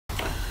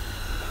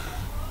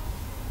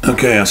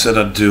Okay, I said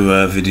I'd do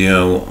a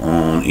video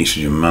on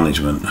estrogen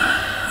management.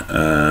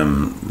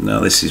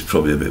 Now this is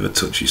probably a bit of a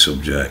touchy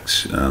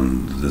subject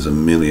and there's a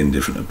million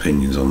different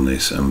opinions on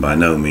this, and by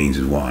no means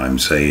is what I'm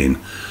saying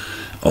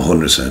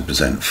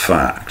 100%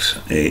 fact.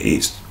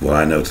 It's what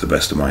I know to the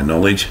best of my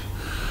knowledge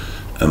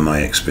and my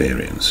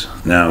experience.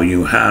 Now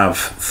you have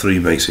three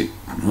basic,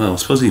 well I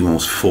suppose even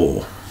almost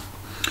four.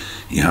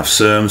 You have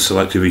SERMs,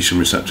 selective estrogen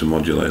receptor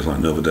modulators like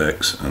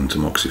Novadex and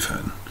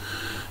tamoxifen.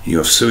 You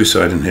have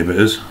suicide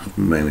inhibitors,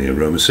 mainly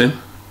aromasin.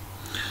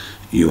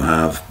 You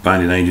have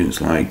binding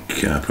agents like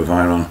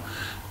Proviron,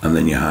 and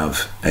then you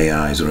have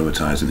AIs,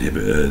 aromatase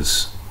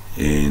inhibitors,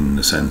 in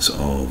the sense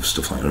of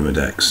stuff like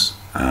Aromadex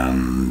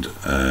and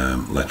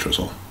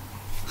letrozole.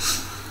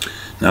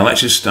 Now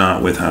let's just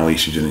start with how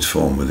estrogen is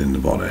formed within the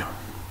body.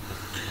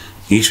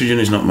 Estrogen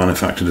is not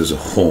manufactured as a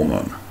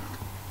hormone.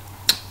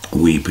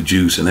 We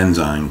produce an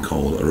enzyme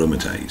called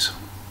aromatase.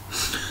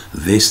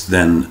 This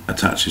then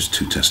attaches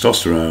to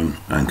testosterone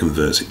and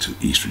converts it to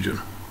estrogen.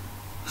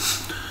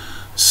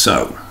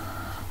 So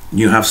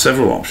you have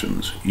several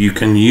options. You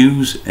can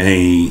use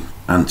a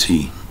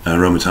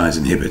anti-aromatase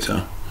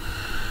inhibitor.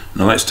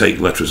 Now let's take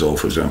letrozole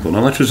for example.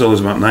 Now letrozole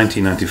is about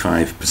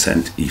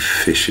 90-95%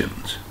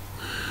 efficient.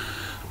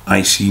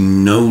 I see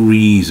no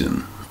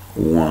reason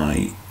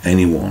why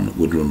anyone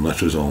would run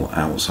letrozole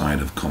outside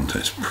of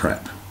contest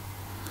prep,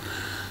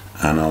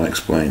 and I'll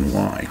explain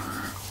why.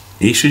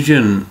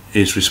 Estrogen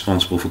is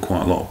responsible for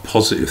quite a lot of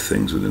positive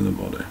things within the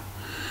body.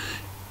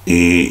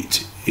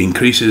 It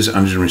increases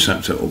androgen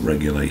receptor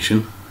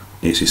upregulation,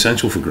 it's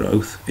essential for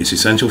growth, it's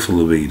essential for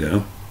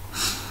libido,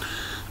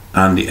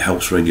 and it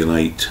helps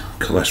regulate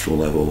cholesterol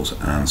levels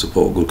and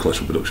support good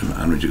cholesterol production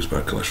and reduce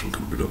bad cholesterol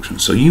production.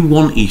 So you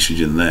want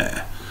estrogen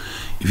there.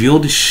 If you're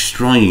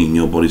destroying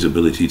your body's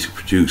ability to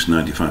produce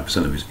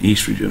 95% of its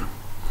estrogen,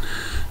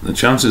 the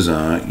chances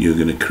are you're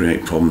going to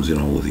create problems in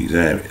all of these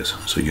areas.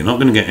 So you're not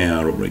going to get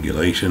AR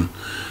upregulation,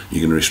 you're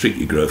going to restrict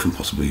your growth and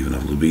possibly even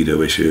have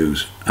libido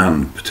issues,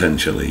 and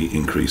potentially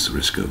increase the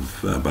risk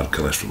of bad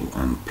cholesterol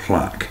and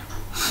plaque.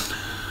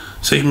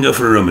 So you can go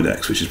for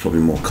Aromadex, which is probably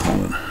more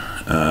common.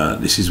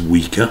 This is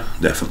weaker,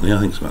 definitely. I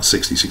think it's about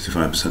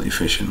 60-65%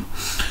 efficient.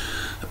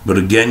 But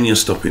again, you're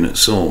stopping at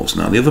source.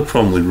 Now the other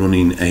problem with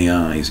running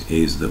AIs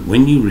is that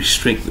when you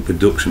restrict the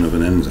production of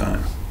an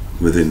enzyme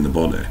within the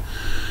body,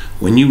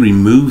 when you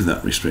remove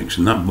that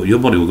restriction, your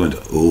body will go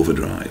into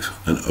overdrive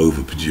and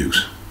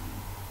overproduce.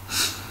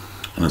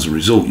 And as a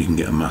result, you can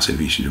get a massive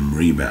estrogen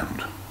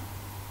rebound,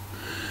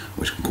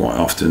 which can quite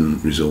often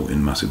result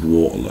in massive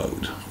water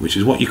load, which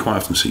is what you quite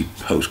often see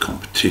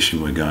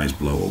post-competition, where guys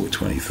blow over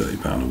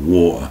 20-30 pounds of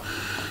water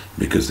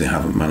because they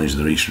haven't managed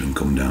their estrogen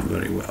come down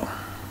very well.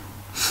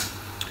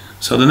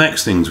 So the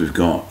next things we've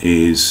got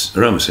is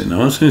aromasin. Now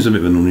aromasin is a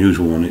bit of an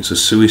unusual one. It's a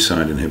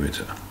suicide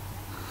inhibitor.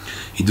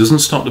 It doesn't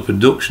stop the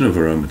production of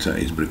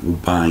aromatase, but it will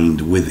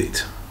bind with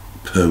it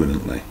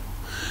permanently,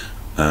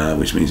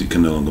 which means it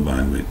can no longer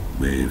bind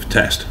with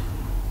test.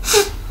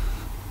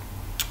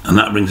 And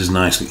that brings us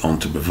nicely on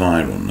to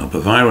Proviron. Now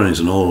Proviron is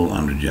an oral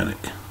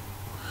androgenic.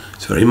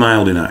 It's very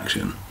mild in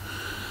action,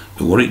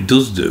 but what it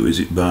does do is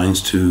it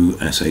binds to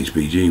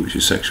SHBG, which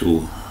is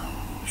sexual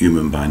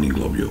human binding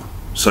globule.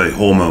 Sorry,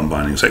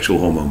 sexual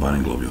hormone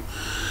binding globule.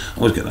 I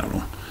always get that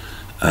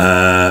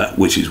wrong.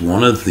 Which is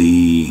one of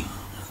the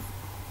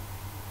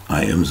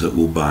items that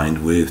will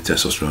bind with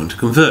testosterone to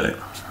convert it.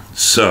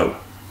 So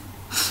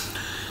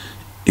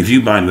if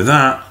you bind with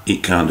that,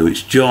 it can't do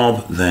its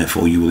job,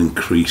 therefore you will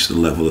increase the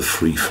level of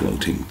free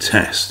floating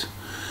test,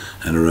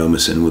 and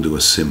aromasin will do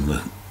a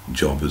similar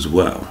job as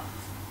well.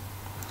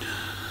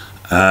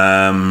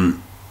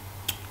 And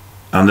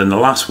then the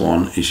last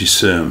one is your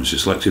SERMs, your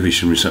selective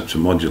estrogen receptor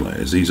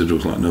modulators. These are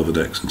drugs like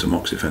Novadex and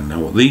tamoxifen. Now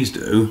what these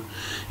do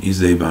is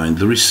they bind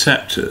the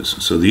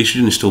receptors, so the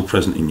estrogen is still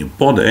present in your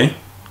body,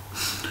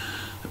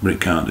 but it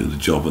can't do the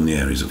job in the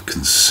areas of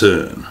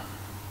concern.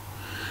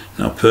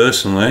 Now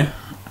personally,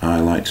 I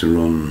like to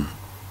run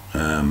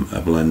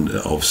a blend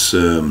of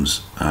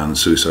SERMs and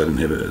suicide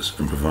inhibitors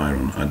and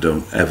Proviron. I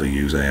don't ever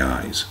use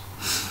AIs.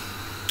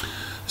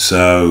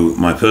 So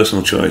my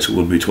personal choice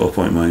would be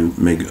 12.9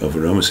 mg of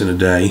aromasin a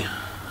day,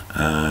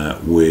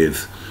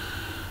 with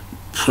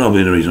probably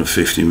in the region of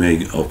 50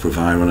 mg of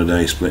Proviron a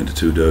day, split into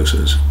two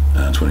doses,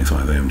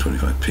 25 AM,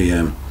 25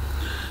 PM,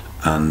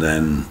 and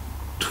then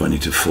 20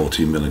 to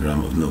 40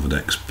 milligram of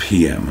Novadex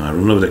PM. I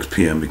run Novadex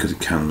PM because it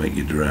can make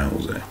you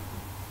drowsy.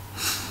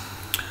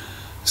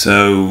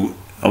 So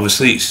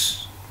obviously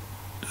it's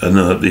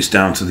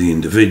down to the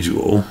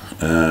individual,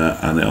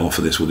 and a lot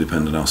of this will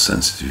depend on how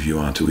sensitive you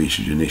are to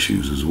estrogen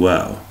issues as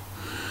well.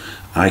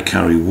 I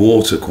carry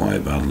water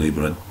quite badly,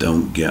 but I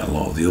don't get a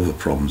lot of the other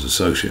problems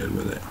associated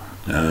with it.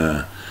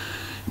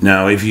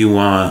 Now if you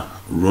are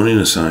running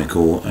a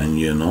cycle and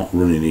you're not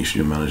running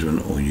estrogen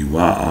management, or you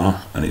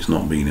are and it's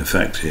not being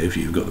effective,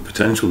 you've got the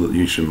potential that the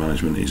estrogen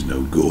management is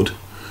no good,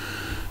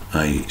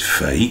 i.e. it's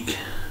fake,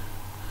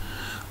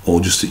 or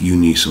just that you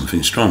need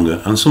something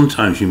stronger, and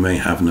sometimes you may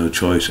have no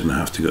choice and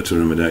have to go to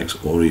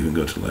Aromadex or even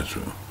go to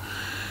Letro.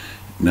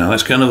 Now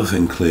let's get another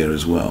thing clear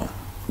as well.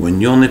 when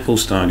your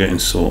nipples start getting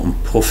sore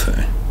and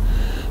puffy,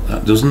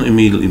 that doesn't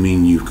immediately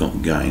mean you've got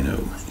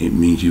gyno. It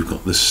means you've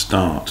got the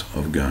start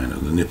of gyno.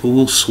 The nipple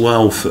will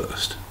swell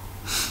first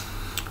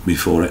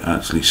before it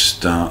actually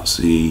starts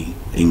the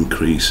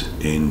increase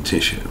in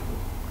tissue.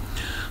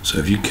 So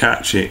if you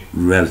catch it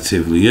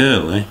relatively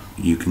early,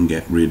 you can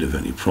get rid of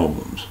any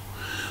problems.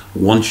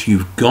 Once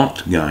you've got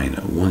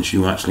gyno, once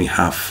you actually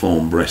have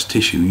formed breast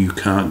tissue, you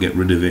can't get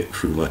rid of it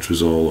through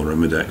letrozole or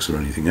Imidex or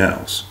anything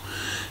else.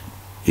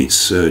 It's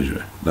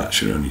surgery.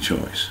 That's your only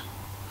choice.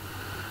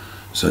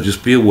 So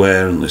just be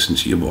aware and listen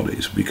to your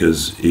bodies,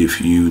 because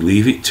if you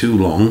leave it too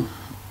long,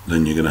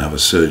 then you're going to have a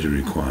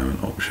surgery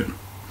requirement option.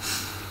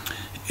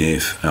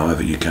 If,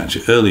 however, you catch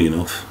it early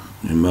enough,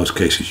 in most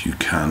cases you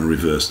can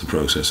reverse the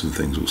process and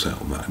things will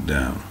settle back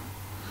down.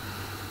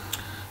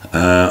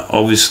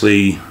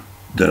 Obviously,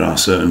 there are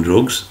certain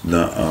drugs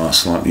that are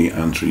slightly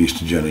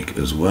anti-estrogenic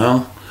as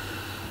well.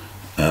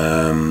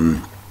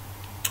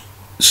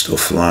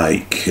 Stuff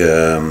like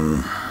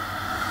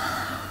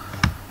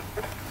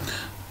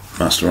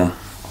Masteron.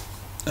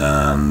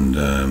 And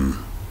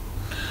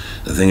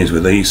the thing is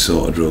with these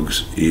sort of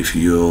drugs, if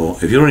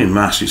you're in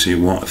mass, you see, it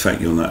won't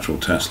affect your natural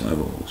test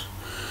levels.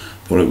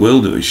 What it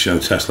will do is show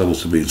test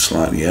levels to be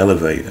slightly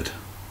elevated,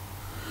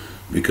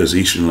 because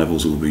estrogen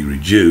levels will be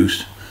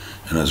reduced,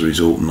 and as a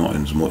result not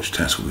as much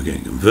test will be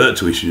getting converted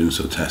to estrogen,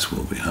 so tests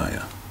will be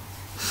higher.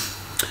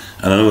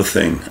 And another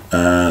thing,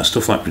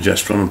 stuff like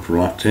progesterone and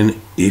prolactin,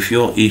 if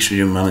your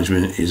estrogen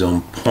management is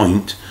on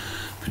point,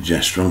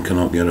 progesterone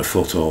cannot get a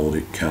foothold,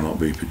 it cannot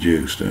be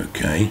produced,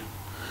 okay?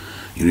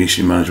 Your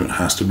estrogen management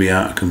has to be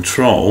out of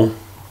control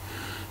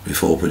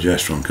before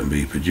progesterone can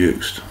be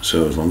produced.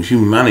 So as long as you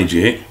manage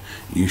it,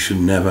 you should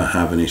never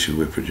have an issue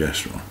with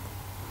progesterone.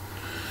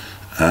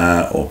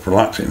 Or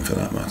prolactin for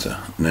that matter.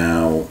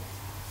 Now,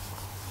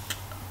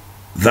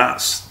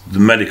 that's the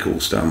medical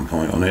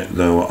standpoint on it,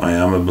 though I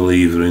am a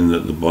believer in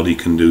that the body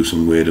can do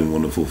some weird and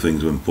wonderful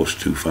things when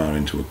pushed too far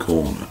into a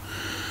corner.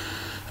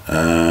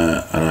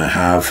 And I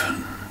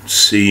have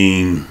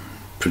seen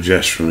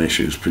progesterone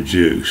issues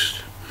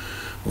produced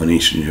when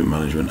estrogen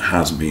management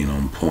has been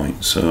on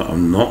point. So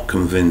I'm not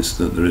convinced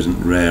that there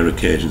isn't rare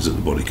occasions that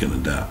the body can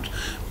adapt.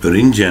 But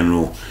in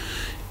general,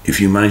 if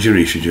you manage your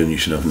estrogen, you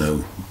should have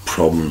no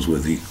problems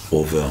with the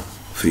other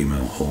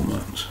female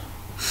hormones.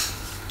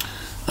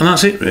 And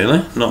that's it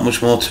really, not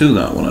much more to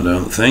that one, I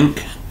don't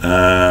think.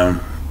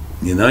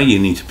 You know, you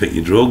need to pick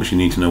your drugs, you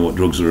need to know what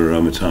drugs are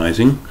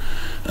aromatizing,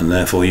 and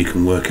therefore you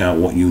can work out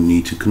what you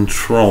need to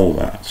control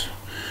that.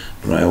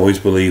 But I always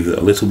believe that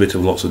a little bit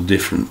of lots of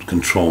different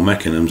control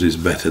mechanisms is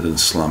better than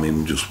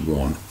slamming just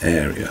one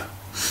area.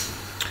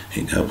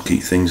 It helps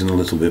keep things in a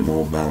little bit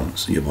more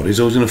balance. Your body's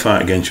always going to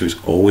fight against you,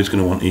 it's always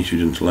going to want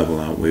estrogen to level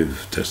out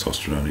with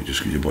testosterone, just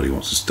because your body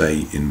wants to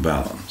stay in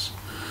balance.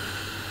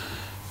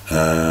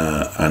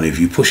 And if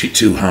you push it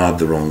too hard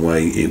the wrong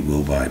way, it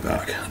will buy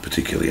back,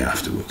 particularly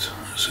afterwards.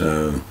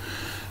 So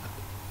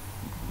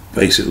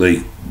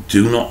basically,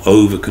 do not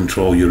over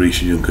control your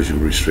estrogen because you'll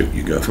restrict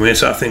your growth. I mean,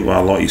 it's, I think,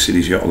 well, a lot you see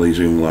these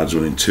young lads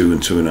running 2 and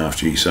 2.5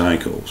 G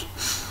cycles,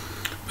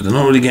 but they're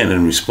not really getting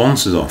any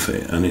responses off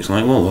it. And it's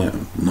like, well,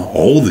 not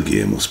all the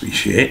gear must be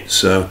shit,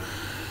 so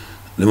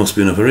there must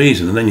be another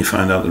reason. And then you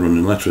find out they're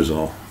running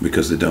letrozole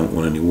because they don't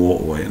want any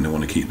water weight and they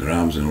want to keep their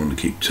arms and they want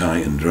to keep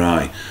tight and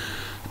dry.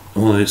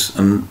 Well,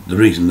 and the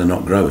reason they're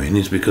not growing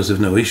is because there's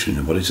no estrogen in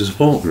the body to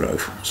support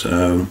growth.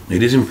 So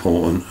it is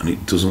important, and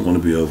it doesn't want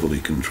to be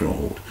overly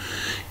controlled.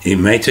 It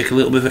may take a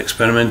little bit of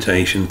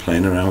experimentation,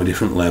 playing around with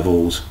different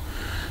levels,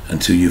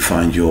 until you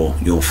find your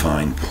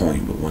fine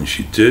point. But once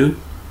you do,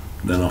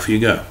 then off you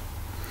go.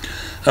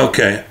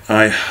 Okay,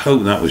 I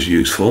hope that was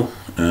useful.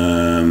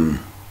 I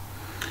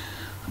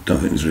don't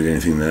think there's really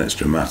anything there that's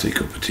dramatic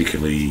or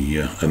particularly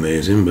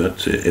amazing,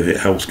 but if it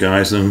helps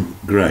guys, then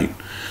great.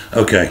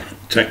 Okay,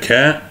 take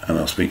care, and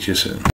I'll speak to you soon.